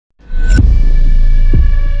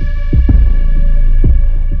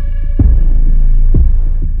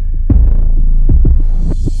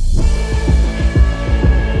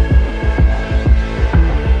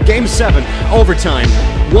7, overtime,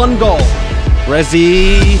 1 goal.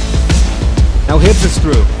 Rezi. Now Hibbs is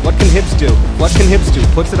through. What can Hibbs do? What can Hibbs do?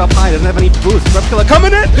 Puts it up high, doesn't have any boost. Scrubkilla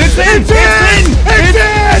coming in! It's in! It's in!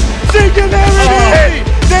 Singularity!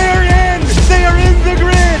 They are in! They are in the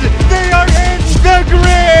grid! They are in the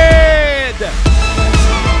grid!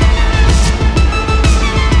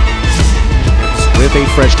 With a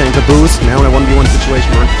fresh tank of boost, now in a 1v1 situation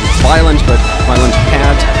where it's Violent, but Violent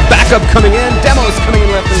can't. Backup coming in, Demos coming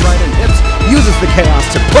in left and right, and Hibbs uses the chaos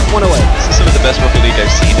to put one away. This is some of the best Rocket League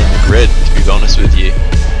I've seen in the grid, to be honest with you.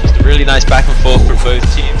 Just a really nice back and forth from both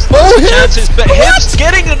teams. Chances, but Hibbs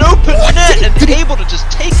getting an open net and able to just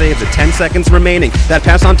take. Saves at 10 seconds remaining. That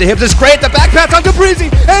pass on to Hibbs is great. The back pass onto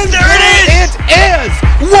Breezy, and there it is! It is!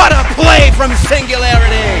 What a play from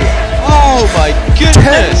Singularity! Oh my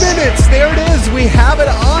goodness! 10 minutes, there it is. We have it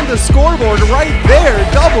on the scoreboard right there,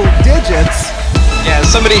 double digits. Yeah,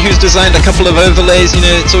 somebody who's designed a couple of overlays, you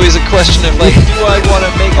know, it's always a question of like, do I want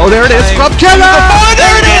to make there it is, Scrubkilla! Oh,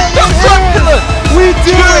 there it is, Scrubkilla! We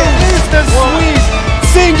do it! It's the sweep!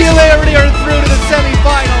 Singularity are through to the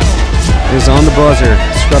semi-final! Is on the buzzer,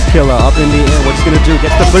 Scrubkilla up in the air, what's he gonna do?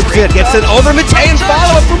 Gets the flip hit, gets it over Matean's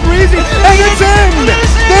follow-up from Breezy, and it's in!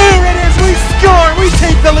 There it is, we score! We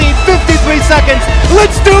take the lead, 53 seconds!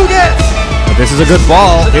 Let's do this! But this is a good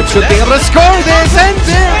ball, Hibbs should be able to score this, and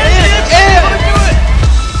there it is!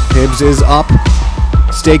 Hibbs is up.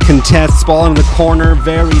 Stake contests, ball in the corner,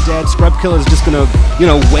 very dead. Scrubkilla is just gonna,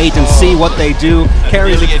 wait and see what they do.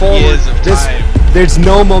 Carries it forward. There's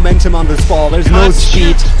no momentum on this ball. There's no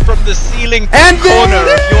speed. From the ceiling and corner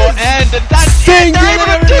of your end, and that's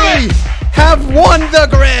Singularity have won the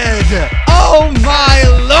grid. Oh my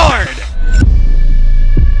lord!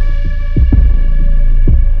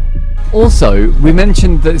 Also, we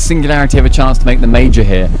mentioned that Singularity have a chance to make the major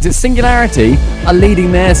here. Singularity are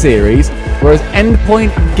leading their series, whereas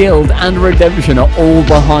Endpoint, Guild and Redemption are all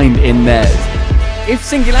behind in theirs. If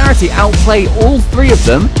Singularity outplay all 3 of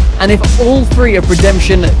them, and if all 3 of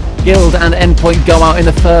Redemption, Guild and Endpoint go out in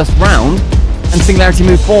the first round, and Singularity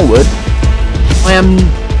move forward, I am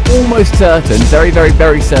almost certain, very, very,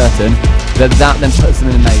 very certain, that then puts them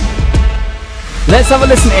in the major. Let's have a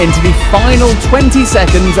listen in to the final 20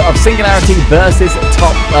 seconds of Singularity versus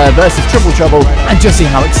Triple Trouble and just see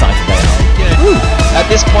how excited they are. At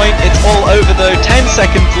this point, it's all over though. 10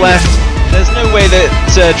 seconds left. There's no way that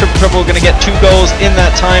Triple Trouble are going to get 2 goals in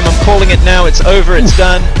that time. I'm calling it now. It's over. It's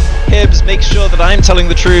done. Hibbs, make sure that I'm telling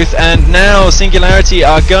the truth. And now Singularity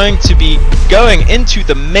are going to be going into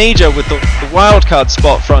the major with the wildcard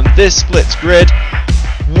spot from this splits grid.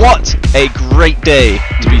 What a great day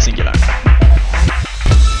to be Singularity.